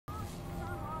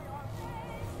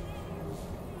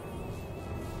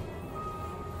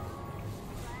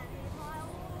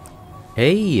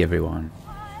Hey everyone,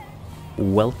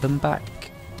 welcome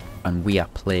back, and we are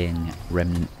playing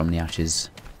Remnant from the Ashes.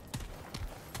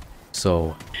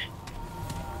 So,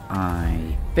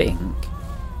 I think,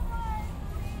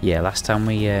 yeah, last time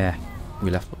we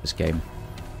left up this game,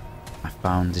 I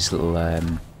found this little,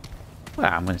 well,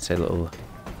 I'm going to say little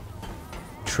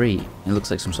tree. It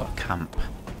looks like some sort of camp.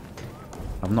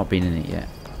 I've not been in it yet,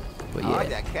 but yeah. I like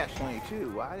that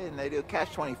Catch-22. Why didn't they do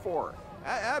Catch-24?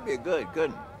 That'd be a good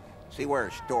one. See where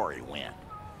a story went.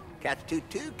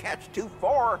 Catch-22,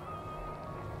 Catch-24.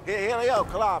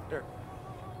 Heliocopter.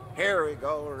 Here we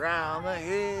go around the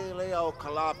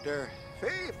heliocopter.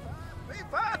 Feep,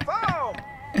 feep, foam.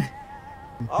 This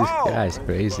guy's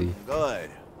crazy. Good.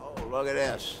 Oh, look at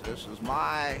this. This is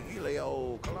my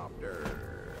heliocopter.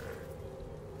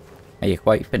 Are you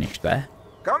quite finished there?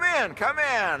 Come in, come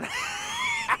in.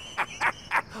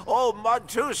 Old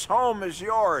Mudtooth's home is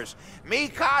yours. Mi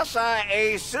casa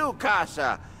e su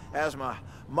casa, as my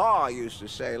ma used to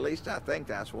say. At least I think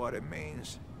that's what it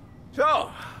means.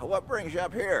 So, what brings you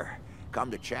up here? Come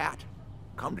to chat?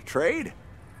 Come to trade?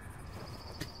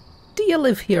 Do you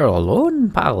live here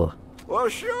alone, pal? Well,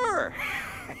 sure.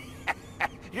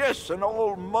 Just an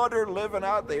old mudder living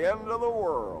out the end of the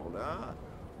world, huh?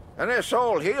 And this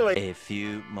old Healy... A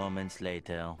few moments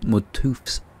later.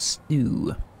 Mudtooth's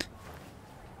stew.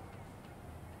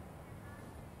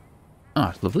 Oh,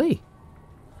 it's lovely.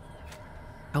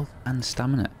 Health and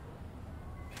stamina.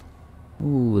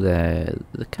 Ooh, they're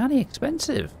kind of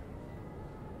expensive.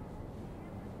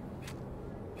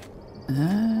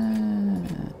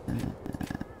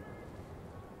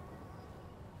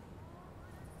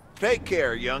 Take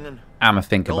care, young'un. I'ma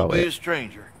think about Don't be it. a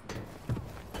stranger.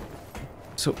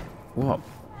 So, what?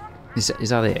 Is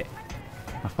that it?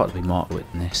 I thought there'd be more to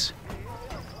it than this.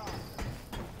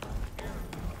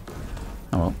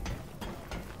 Oh well.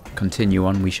 Continue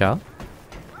on, we shall.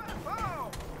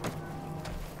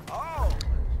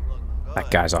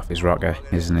 That guy's off his rocker,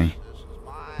 isn't he?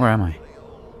 Where am I?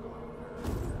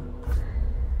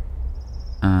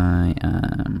 I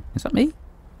am... Is that me?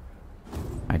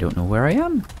 I don't know where I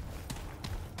am.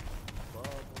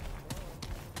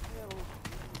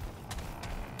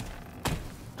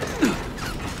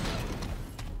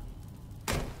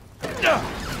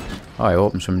 Oh, it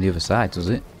opens from the other side, does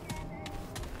it?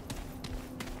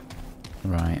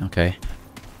 Right, okay.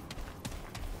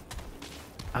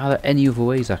 Are there any other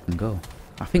ways I can go?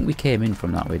 I think we came in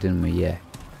from that way, didn't we? Yeah.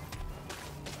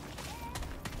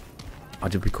 Or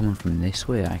did we come in from this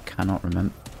way? I cannot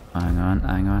remember. Hang on,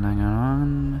 hang on, hang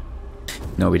on.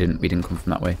 No, we didn't. We didn't come from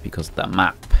that way because that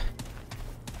map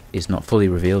is not fully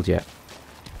revealed yet.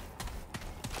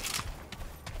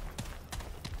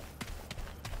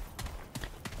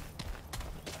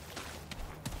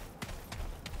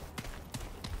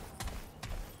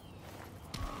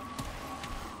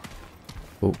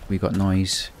 Oh, we got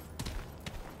noise.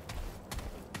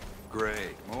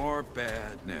 Great, more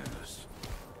bad news.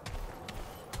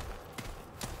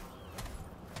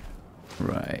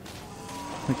 Right.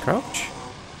 We crouch.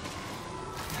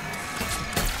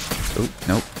 Oh,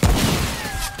 nope.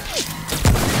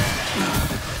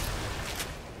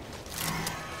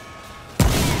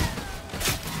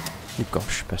 Oh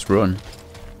gosh, best run.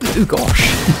 Oh gosh.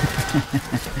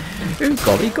 Oh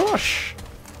golly gosh.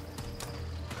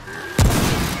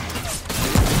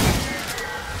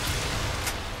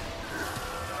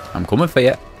 I'm coming for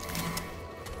you.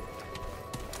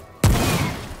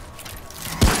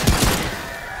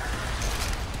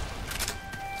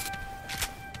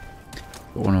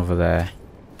 Got one over there.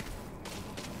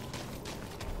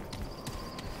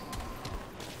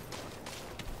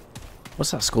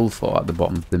 What's that skull for at the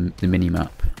bottom of the mini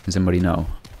map? Does anybody know?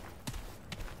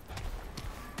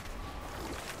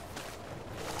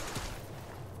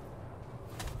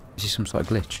 Is this some sort of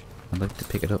glitch? I'd like to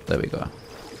pick it up. There we go.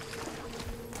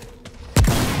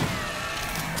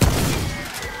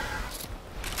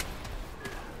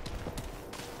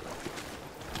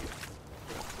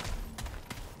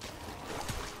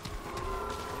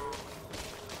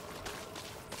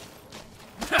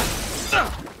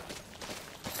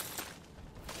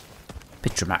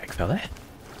 Bit dramatic, fella.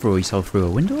 Throw yourself through a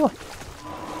window.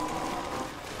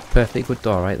 Perfectly good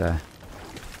door right there.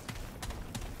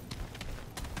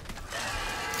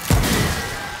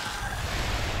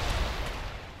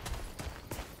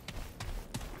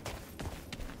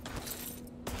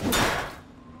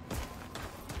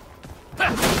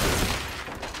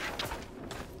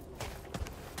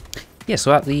 Yeah,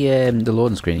 so at the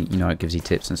loading screen, you know, it gives you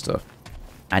tips and stuff.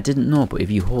 I didn't know, but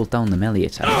if you hold down the melee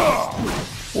attack,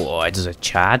 whoa, it does a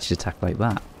charged attack like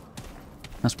that.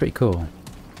 That's pretty cool.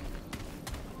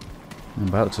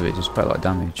 And by the looks of it, it does quite a lot of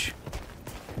damage.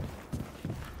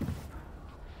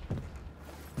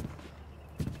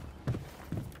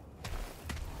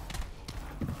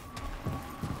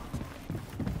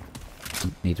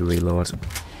 Need to reload.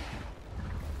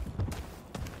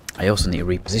 I also need to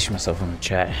reposition myself on the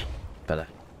chair better.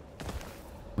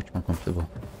 Much more comfortable.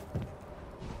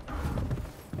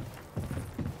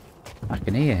 I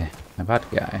can hear a bad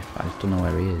guy, but I just don't know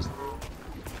where he is.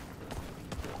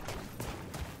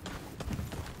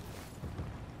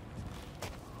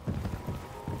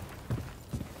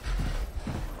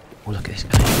 Oh, look at this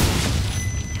guy.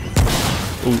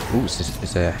 Oh,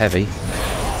 it's a heavy.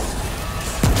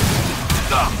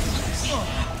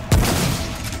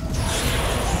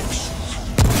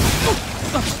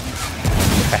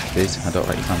 Effective. I don't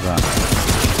like sound of that.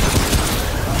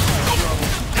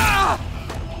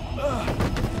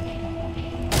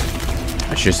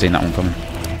 I should have seen that one coming.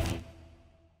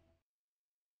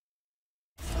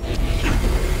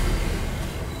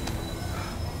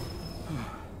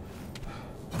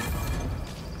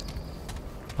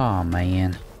 Oh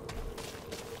man.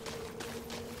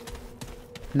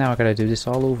 Now I gotta do this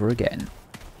all over again.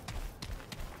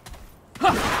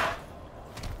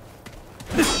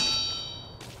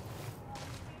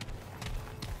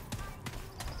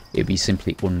 It'd be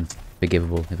simply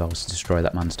unforgivable if I was to destroy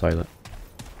that man's toilet.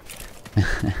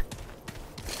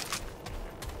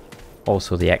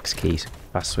 Also the X key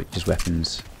fast switches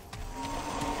weapons.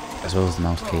 As well as the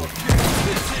mouse key.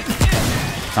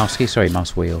 Mouse key, sorry,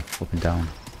 mouse wheel, up and down.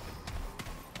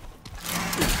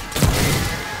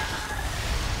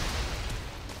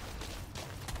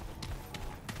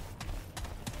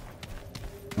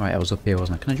 Right, I was up here,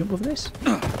 wasn't I? Can I jump over this?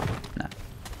 Nah.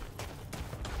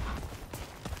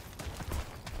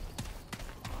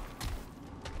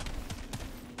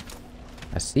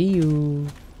 I see you.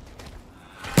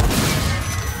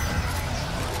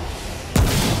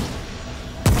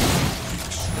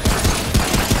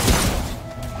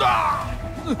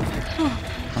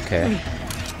 Okay.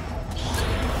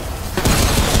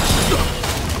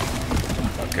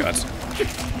 Oh god.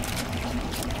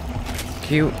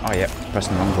 Q. Oh yeah,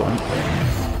 pressing the wrong button.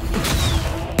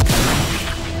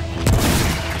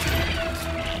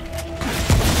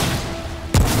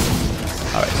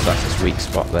 Alright, so that's his weak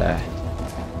spot there.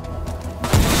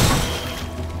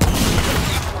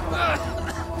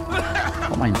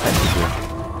 What am I infected with?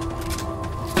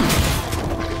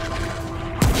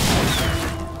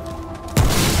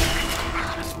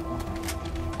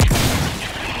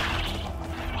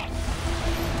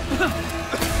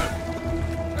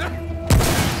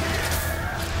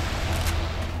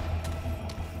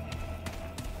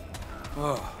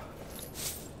 Oh,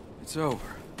 it's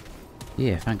over.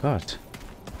 Yeah, thank God.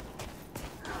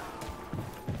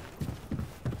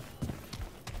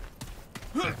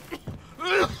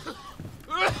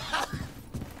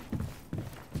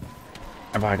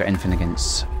 Have I got anything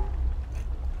against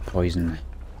poison?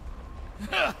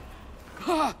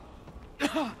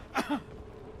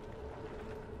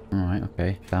 Alright,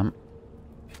 okay, damn.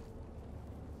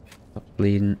 Stop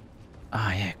bleeding.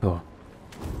 Ah, yeah, go.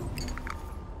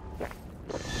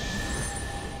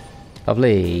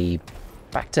 Lovely.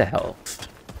 Back to health.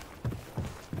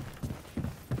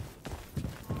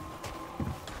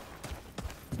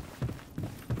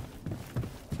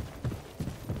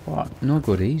 What? No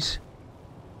goodies?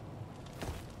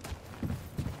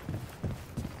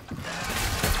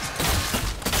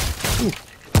 Ooh.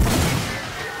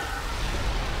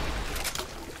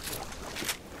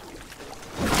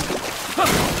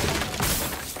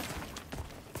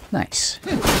 Nice.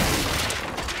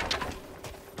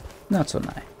 Not so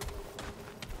nice.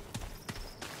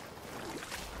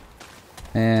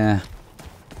 Yeah.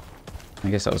 I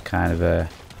guess that was kind of a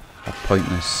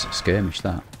pointless skirmish,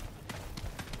 that.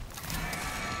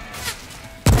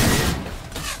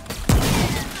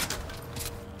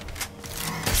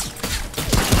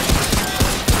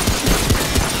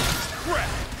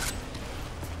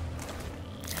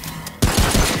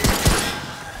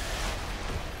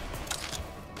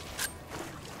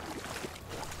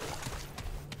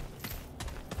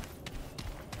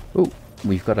 Oh,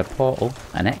 we've got a portal,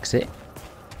 an exit.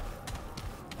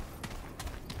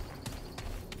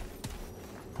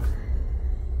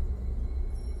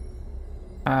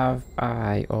 Have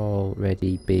I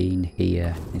already been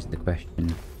here, is the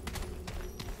question.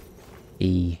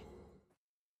 E.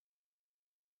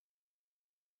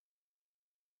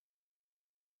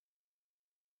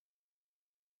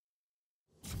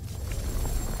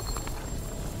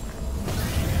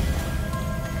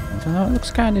 I don't know, it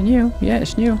looks kind of new. Yeah,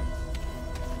 it's new.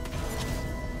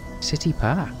 City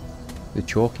Park. The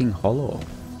Chalking Hollow.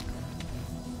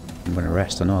 I'm gonna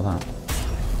rest, I know that.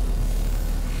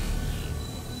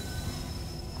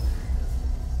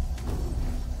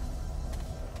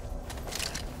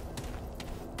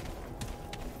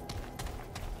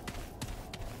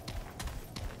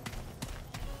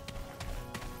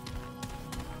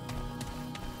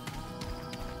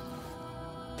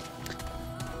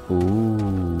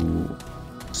 Ooh.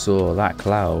 So that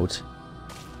cloud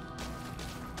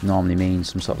normally means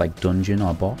some sort of like dungeon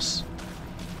or boss.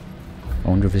 I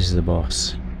wonder if this is the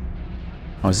boss.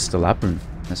 Oh, is this the labyrinth?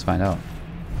 Let's find out.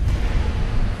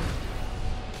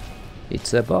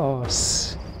 It's a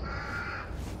boss.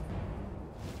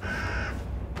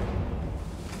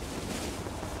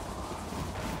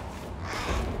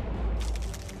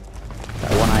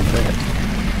 That one-eyed bird.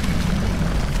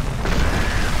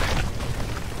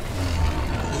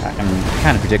 I can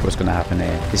kind of predict what's going to happen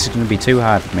here. This is going to be too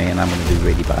hard for me and I'm going to do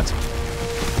really bad.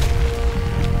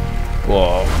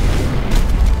 Whoa.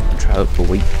 Try out for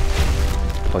weak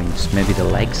points. Maybe the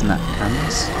legs and that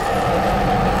hands.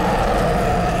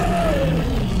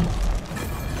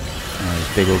 Oh,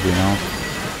 there's big ugly now.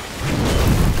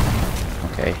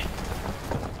 Okay.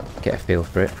 Get a feel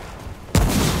for it.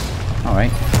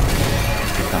 Alright.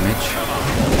 Good damage.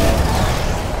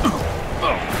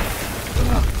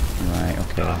 Right,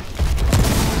 okay.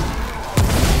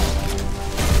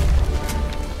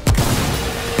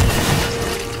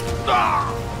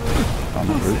 Oh,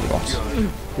 my brute boss.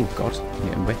 Oh god, I'm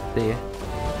getting wet there.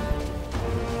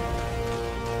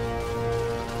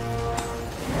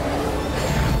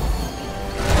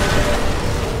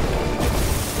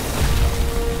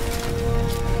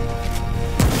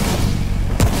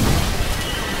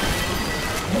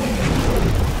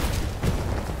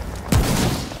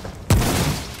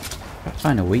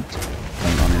 Find a weak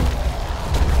thing on him.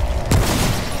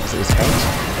 Is it his head?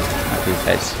 Might be his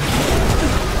head.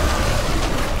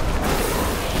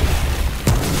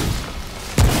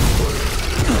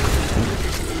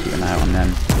 Keep an eye out on them.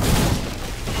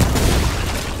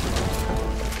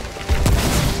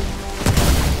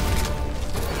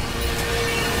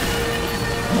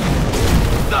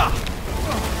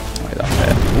 Wait, that's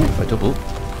it. Ooh, a double.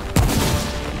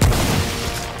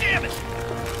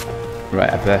 Right,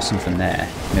 I burst something there.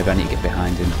 Maybe I need to get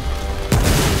behind him.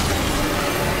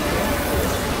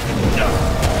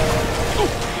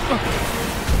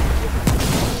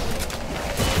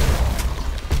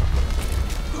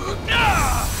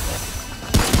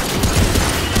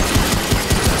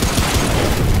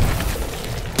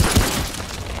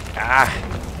 Ah!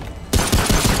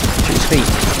 Shoot his feet.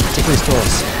 Tickle his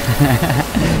toes.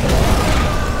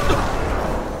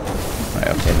 Right,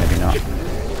 okay, maybe not.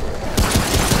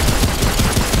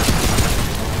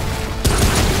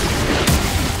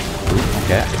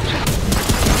 Okay.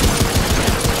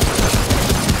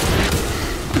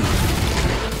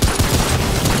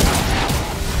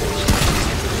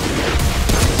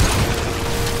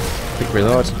 Quick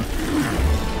reload.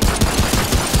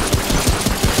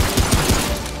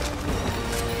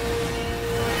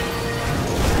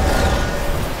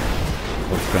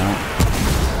 Push ground.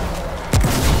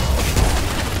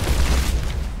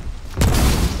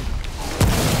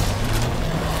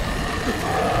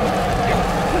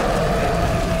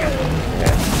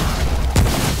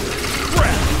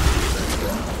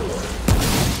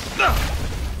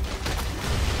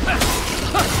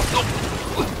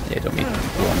 Yeah, don't be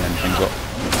blowing them things up.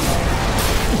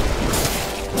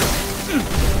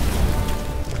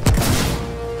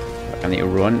 I need to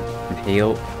run and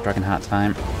heal. Dragon Heart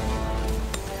time.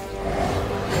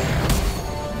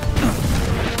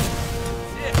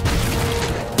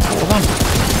 Hold on.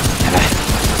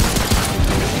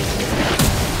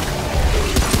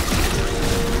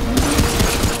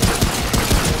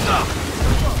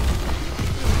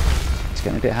 It's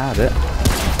getting a bit harder.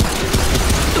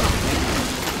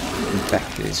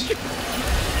 Infected.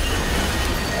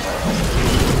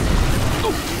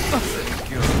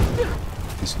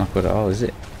 It's not good at all, is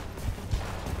it?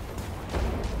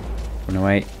 Run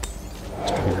away.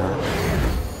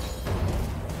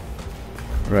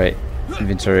 Right,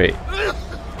 inventory. Oh,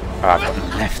 I've got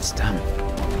nothing left, damn.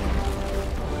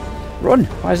 Run!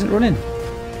 Why isn't it running?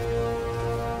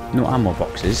 No ammo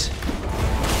boxes.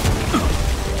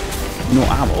 No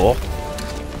ammo.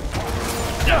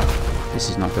 This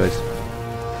is not good.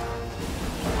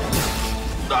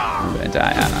 I'm gonna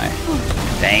die, aren't I?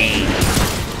 Dang!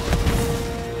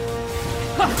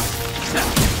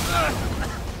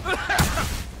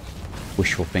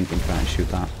 Wishful thinking trying to shoot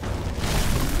that.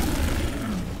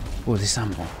 Oh, this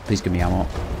ammo. Please give me ammo.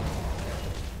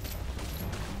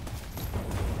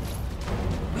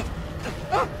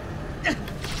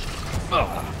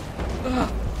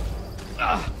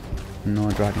 No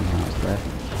dragon hearts there.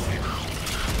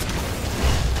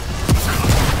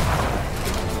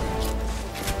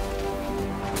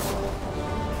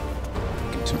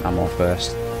 Get some ammo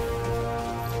first.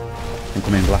 And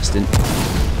come in blasting.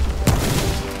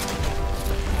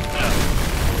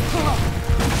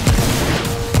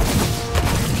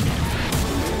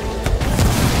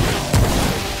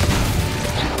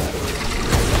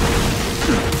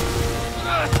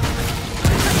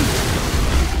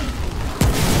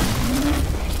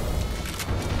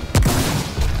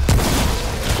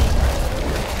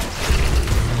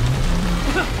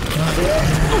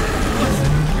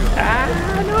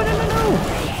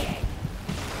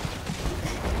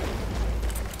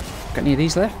 Got any of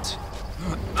these left?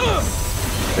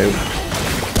 Two.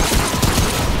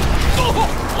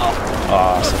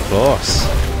 Oh, so close.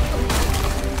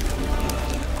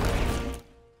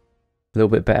 A little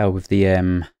bit better with the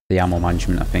ammo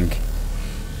management, I think.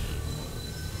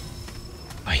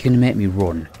 Oh, you're gonna make me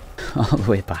run all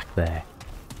the way back there.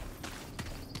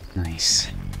 Nice.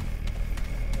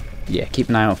 Yeah, keep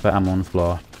an eye out for ammo on the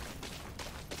floor.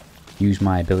 Use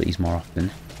my abilities more often.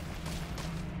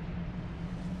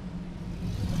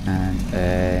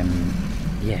 And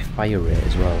yeah, fire rate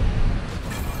as well.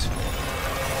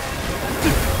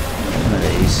 One of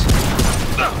these.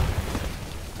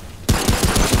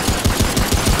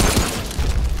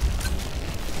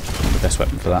 The best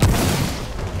weapon for that.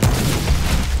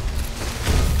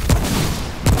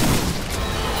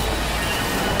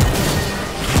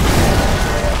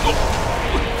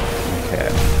 Okay.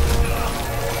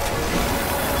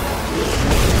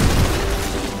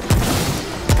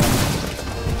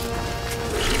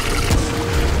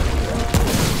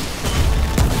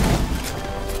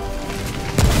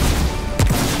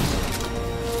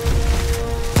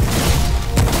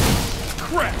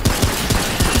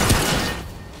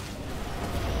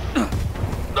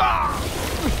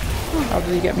 How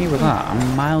did he get me with that?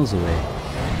 I'm miles away.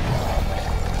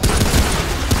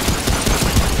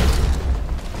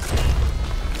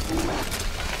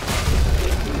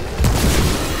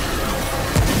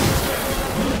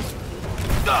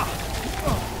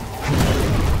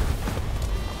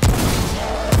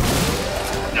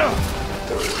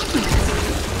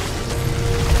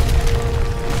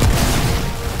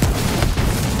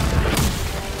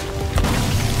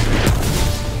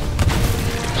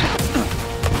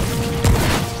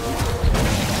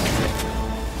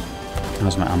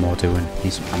 How's my ammo doing?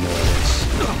 Need some ammo of this.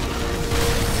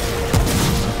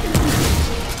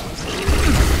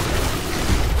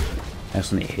 I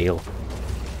also need to heal.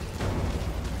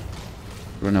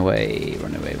 Run away,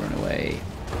 run away, run away.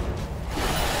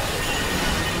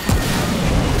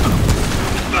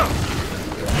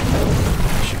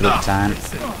 Should have time.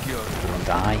 Don't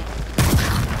die.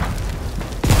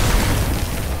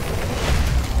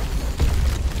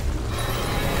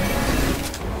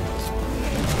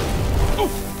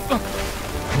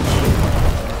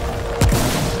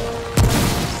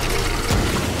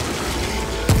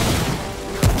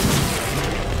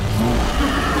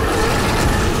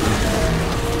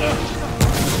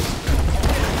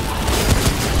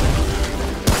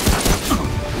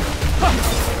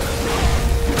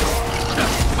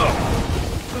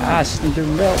 Ah, it's not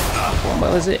doing well. What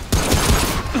well is it?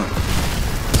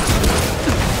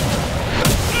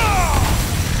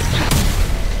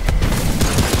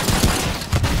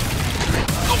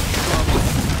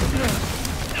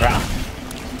 Crap.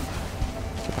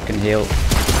 I can heal.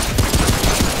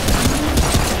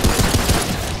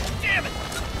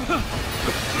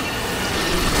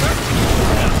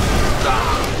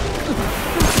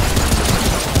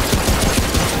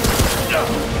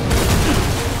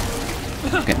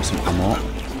 Get me some ammo.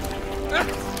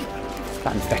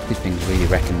 That infected thing's really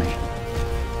wrecking me.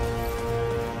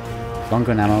 Long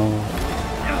gun ammo.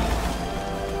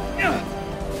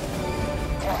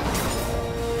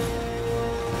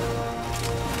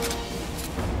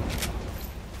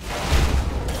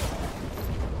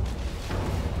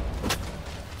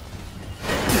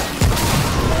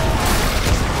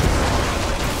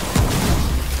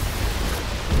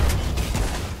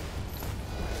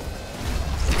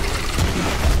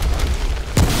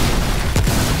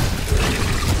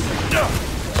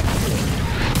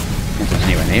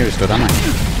 Here is good, am I?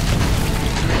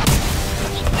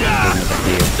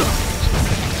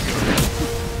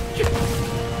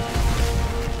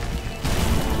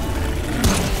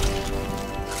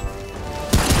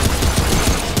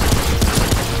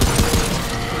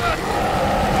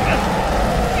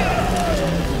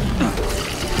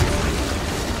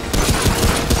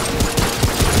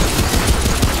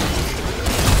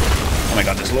 Oh my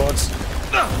god, there's loads.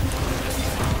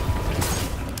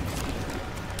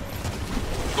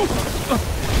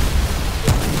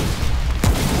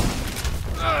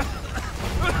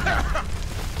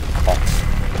 Oh,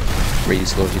 really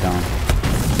slows you down.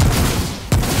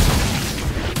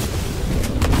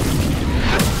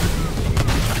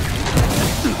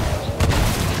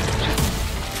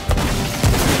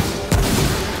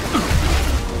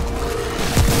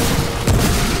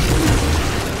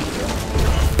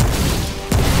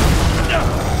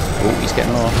 Oh, he's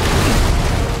getting low.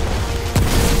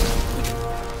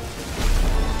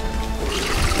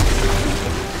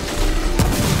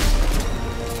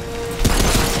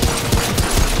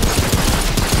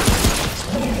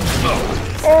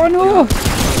 Oh no!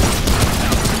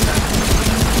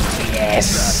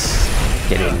 Yes!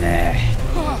 Get in there.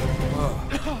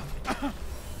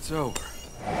 It's over.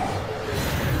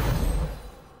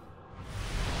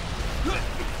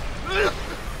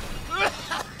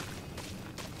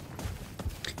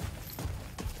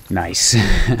 Nice.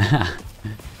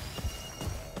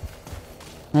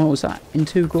 What was that? In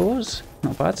 2 goes?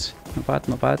 Not bad. Not bad,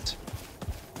 not bad.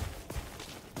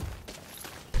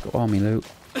 Got army loot.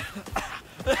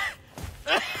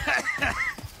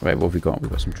 Right, what have we got?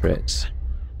 We've got some traits.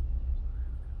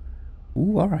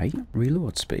 Ooh, alright.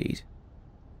 Reload speed.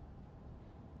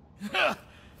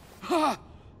 I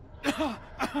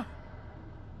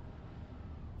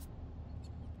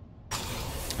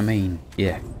mean,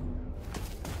 yeah.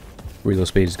 Reload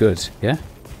speed is good, yeah?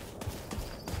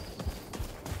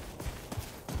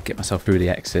 Get myself through the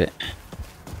exit.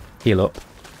 Heal up.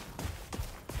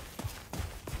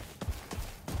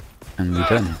 And we're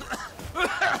done.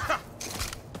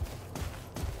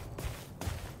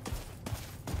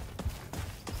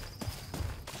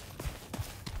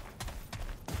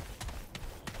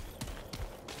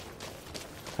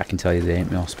 I can tell you there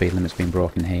ain't no speed limit's been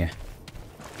broken here.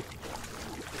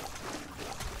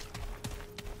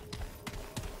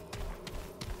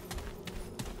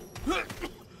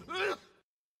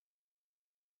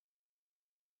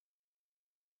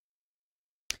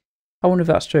 I wonder if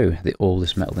that's true, the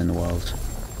oldest metal in the world.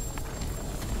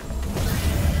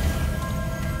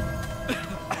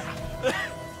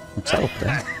 What's that up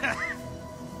there?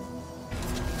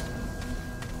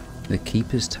 The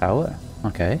Keeper's Tower.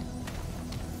 Okay.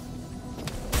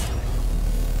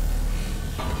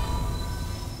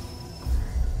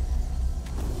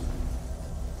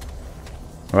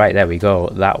 Right, there we go.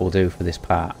 That will do for this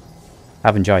part.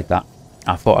 I've enjoyed that.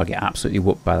 I thought I'd get absolutely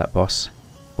whooped by that boss,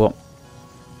 but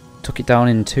took it down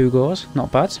in 2 goes.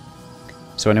 Not bad.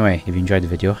 So anyway, if you enjoyed the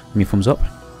video, give me a thumbs up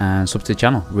and sub to the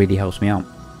channel. Really helps me out.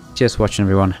 Cheers for watching,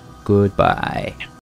 everyone. Goodbye.